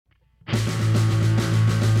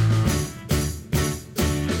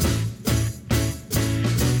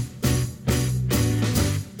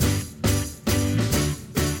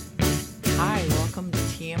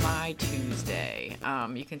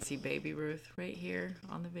You can see baby Ruth right here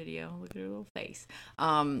on the video. Look at her little face.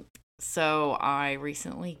 So I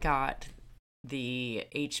recently got the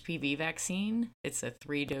HPV vaccine. It's a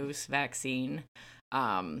 3-dose vaccine.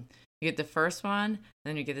 You get the first one,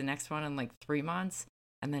 then you get the next one in like 3 months,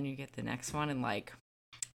 and then you get the next one in like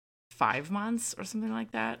 5 months or something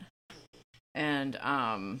like that. And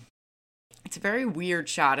it's a very weird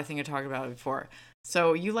shot. I think I talked about it before.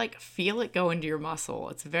 So you like feel it go into your muscle.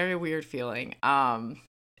 It's a very weird feeling.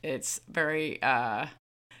 It's very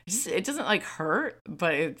it doesn't like hurt,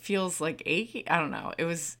 but it feels like achy. I don't know. It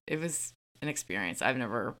was an experience. I've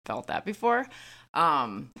never felt that before.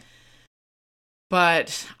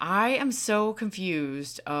 But I am so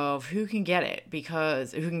confused of who can get it,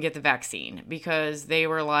 because who can get the vaccine, because they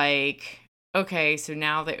were like, okay, so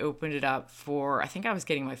now they opened it up for, I think I was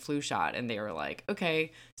getting my flu shot, and they were like,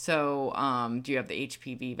 okay, so do you have the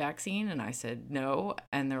HPV vaccine? And I said no.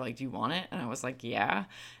 And they're like, do you want it? And I was like, yeah.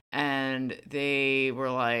 And they were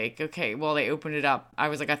like, okay, well, they opened it up. I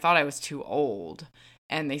was like, I thought I was too old.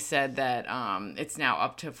 And they said that it's now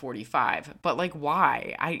up to 45. But like,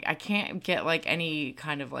 why? I can't get like any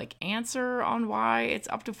kind of like answer on why it's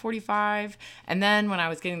up to 45. And then when I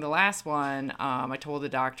was getting the last one, I told the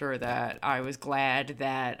doctor that I was glad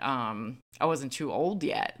that I wasn't too old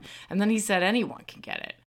yet. And then he said anyone can get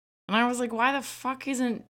it. And I was like, why the fuck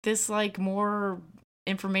isn't this like more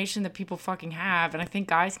information that people fucking have? And I think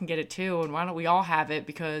guys can get it too. And why don't we all have it?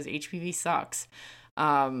 Because HPV sucks.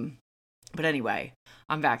 But anyway,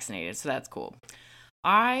 I'm vaccinated, so that's cool.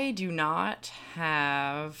 I do not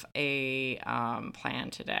have a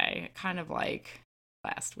plan today, kind of like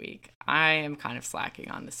last week. I am kind of slacking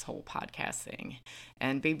on this whole podcast thing.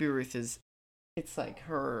 And baby Ruth it's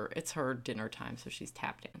her dinner time, so she's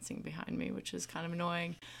tap dancing behind me, which is kind of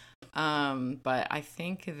annoying. But I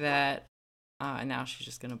think that, and now she's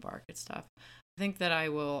just going to bark at stuff. I think that I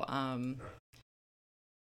will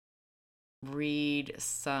read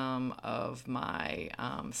some of my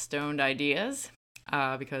stoned ideas,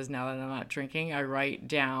 because now that I'm not drinking, I write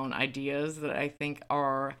down ideas that I think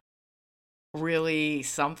are really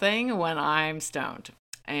something when I'm stoned,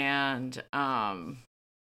 and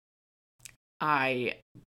I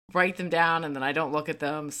write them down and then I don't look at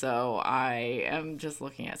them, so I am just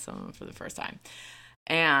looking at some of them for the first time.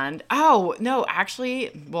 And, oh, no, actually,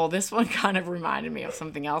 well, this one kind of reminded me of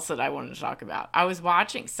something else that I wanted to talk about. I was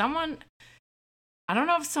watching I don't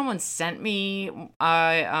know if someone sent me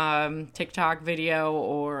a TikTok video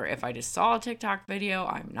or if I just saw a TikTok video.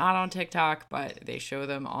 I'm not on TikTok, but they show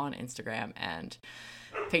them on Instagram and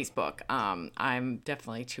Facebook. I'm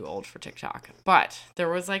definitely too old for TikTok. But there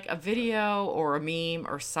was like a video or a meme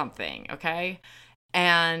or something, okay?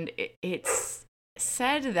 And it's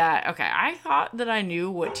said that, okay, I thought that I knew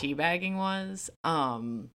what teabagging was.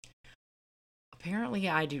 Apparently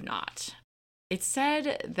I do not. It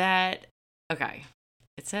said that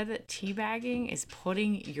teabagging is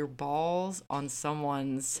putting your balls on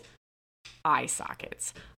someone's eye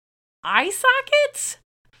sockets. Eye sockets?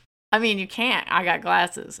 I mean, you can't. I got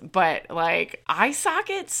glasses. But, like, eye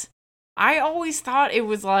sockets? I always thought it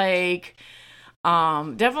was, like,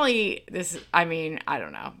 definitely this, I mean, I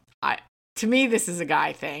don't know. To me, this is a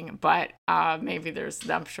guy thing. But maybe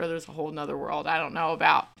I'm sure there's a whole nother world I don't know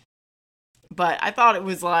about. But I thought it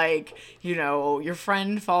was like, you know, your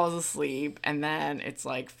friend falls asleep and then it's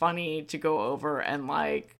like funny to go over and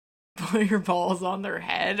like put your balls on their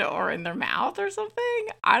head or in their mouth or something.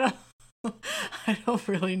 I don't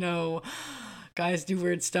really know. Guys do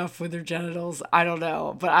weird stuff with their genitals. I don't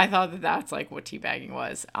know. But I thought that that's like what teabagging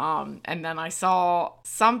was. And then I saw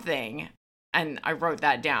something and I wrote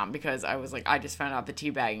that down because I was like, I just found out that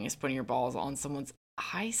teabagging is putting your balls on someone's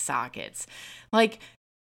eye sockets. Like,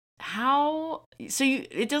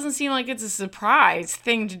 it doesn't seem like it's a surprise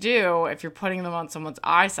thing to do if you're putting them on someone's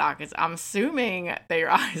eye sockets. I'm assuming that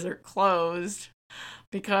your eyes are closed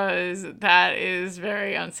because that is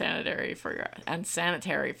very unsanitary for your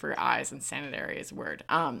eyes, and sanitary is a word.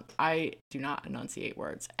 I do not enunciate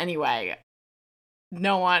words. Anyway,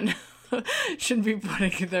 no one should be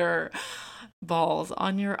putting their balls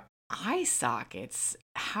on your eye sockets.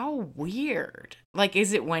 How weird. Like,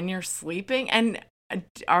 is it when you're sleeping? And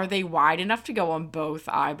are they wide enough to go on both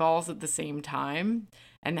eyeballs at the same time?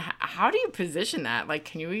 And how do you position that? Like,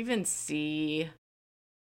 can you even see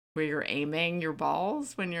where you're aiming your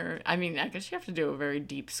balls when I guess you have to do a very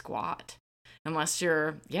deep squat. Unless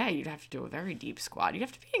you'd have to do a very deep squat. You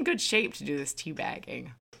have to be in good shape to do this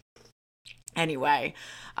teabagging. Anyway,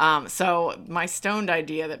 so my stoned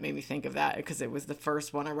idea that made me think of that, because it was the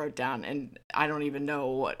first one I wrote down, and I don't even know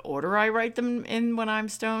what order I write them in when I'm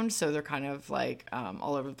stoned, so they're kind of like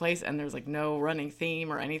all over the place, and there's like no running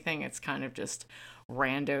theme or anything. It's kind of just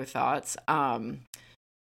rando thoughts. And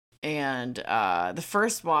the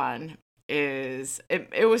first one is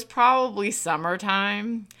it was probably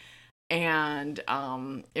summertime, and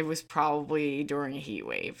it was probably during a heat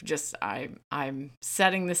wave. Just I'm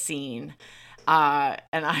setting the scene. And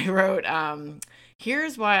I wrote,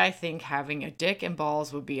 here's why I think having a dick and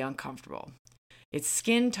balls would be uncomfortable. It's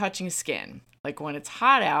skin touching skin. Like when it's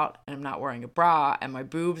hot out and I'm not wearing a bra and my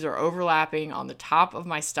boobs are overlapping on the top of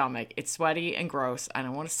my stomach, it's sweaty and gross and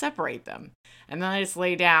I want to separate them. And then I just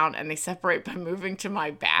lay down and they separate by moving to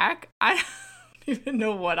my back. I don't even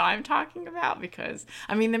know what I'm talking about, because,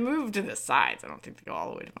 I mean, they move to the sides. I don't think they go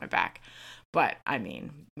all the way to my back. But, I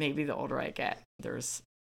mean, maybe the older I get, there's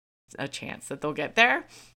a chance that they'll get there.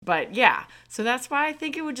 But yeah, so that's why I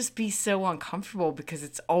think it would just be so uncomfortable, because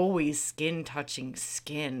it's always skin touching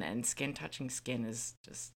skin, and skin touching skin is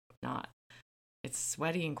just not, it's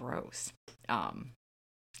sweaty and gross.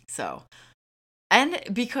 So, and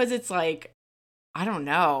because it's like, I don't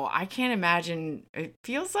know, I can't imagine, it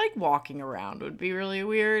feels like walking around would be really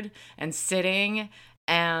weird, and sitting,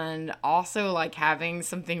 and also like having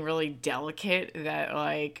something really delicate that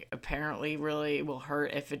like apparently really will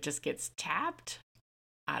hurt if it just gets tapped.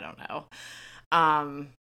 I don't know.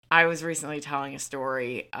 I was recently telling a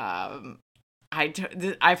story. I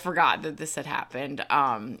forgot that this had happened.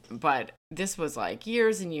 But this was like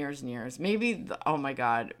years and years and years, maybe, oh my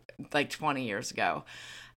God, like 20 years ago.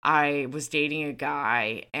 I was dating a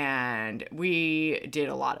guy and we did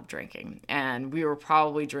a lot of drinking, and we were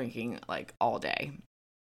probably drinking like all day.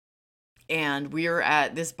 And we were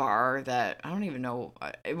at this bar that I don't even know,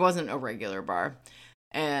 it wasn't a regular bar.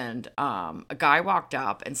 And a guy walked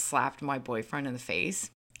up and slapped my boyfriend in the face.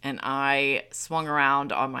 And I swung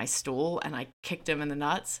around on my stool and I kicked him in the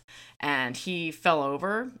nuts. And he fell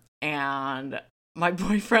over. And my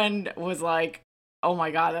boyfriend was like, oh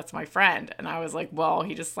my God, that's my friend. And I was like, well,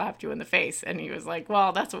 he just slapped you in the face. And he was like,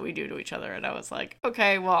 well, that's what we do to each other. And I was like,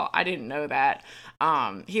 okay, well, I didn't know that.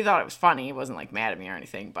 He thought it was funny. He wasn't like mad at me or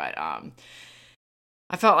anything, but I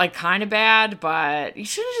felt like kind of bad, but you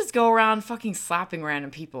shouldn't just go around fucking slapping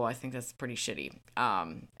random people. I think that's pretty shitty.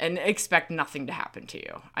 And expect nothing to happen to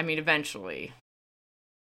you. I mean, eventually.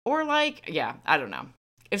 Or like, yeah, I don't know.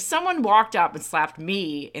 If someone walked up and slapped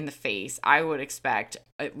me in the face, I would expect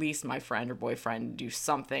at least my friend or boyfriend to do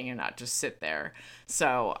something and not just sit there.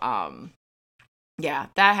 So, yeah,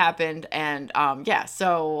 that happened. And, yeah,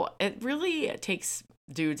 so it really takes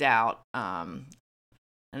dudes out. And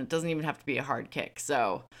it doesn't even have to be a hard kick.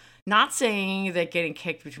 So, not saying that getting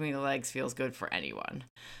kicked between the legs feels good for anyone.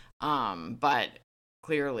 But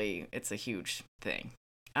clearly it's a huge thing.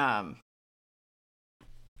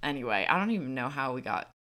 Anyway, I don't even know how we got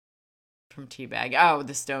from teabag. Oh,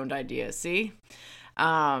 the stoned idea. See?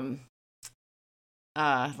 Let's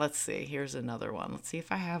see. Here's another one. Let's see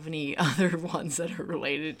if I have any other ones that are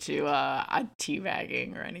related to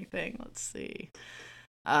teabagging or anything. Let's see.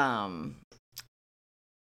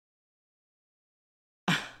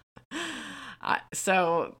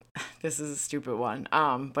 So this is a stupid one.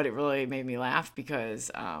 But it really made me laugh because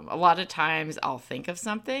a lot of times I'll think of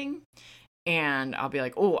something and I'll be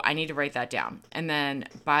like, oh, I need to write that down. And then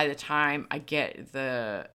by the time I get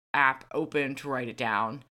the app open to write it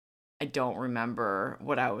down, I don't remember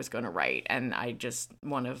what I was going to write. And I just,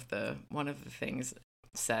 one of the things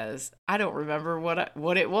says, I don't remember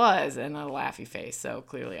what it was, and a laughy face. So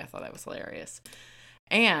clearly I thought that was hilarious.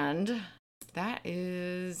 And that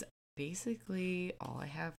is basically all I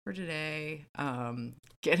have for today.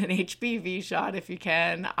 Get an HPV shot if you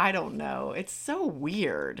can. I don't know. It's so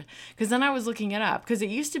weird. Because then I was looking it up. Because it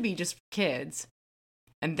used to be just for kids.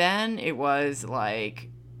 And then it was like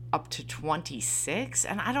up to 26.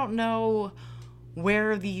 And I don't know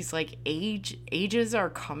where these like ages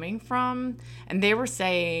are coming from. And they were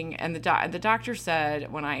saying, and the doctor said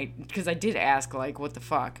because I did ask like, what the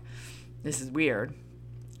fuck? This is weird.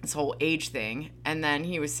 This whole age thing. And then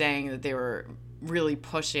he was saying that they were really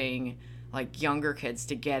pushing like younger kids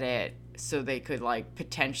to get it so they could like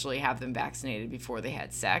potentially have them vaccinated before they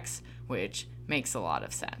had sex, which makes a lot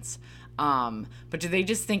of sense. But do they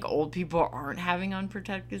just think old people aren't having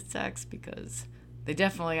unprotected sex? Because they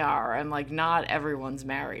definitely are. And like not everyone's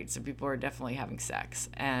married, so people are definitely having sex.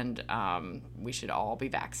 And we should all be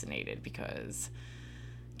vaccinated because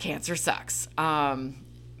cancer sucks.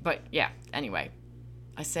 But yeah, anyway.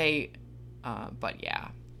 I say, but yeah,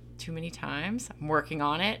 too many times. I'm working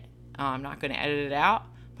on it. I'm not going to edit it out,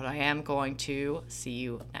 but But I am going to see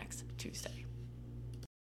you next Tuesday.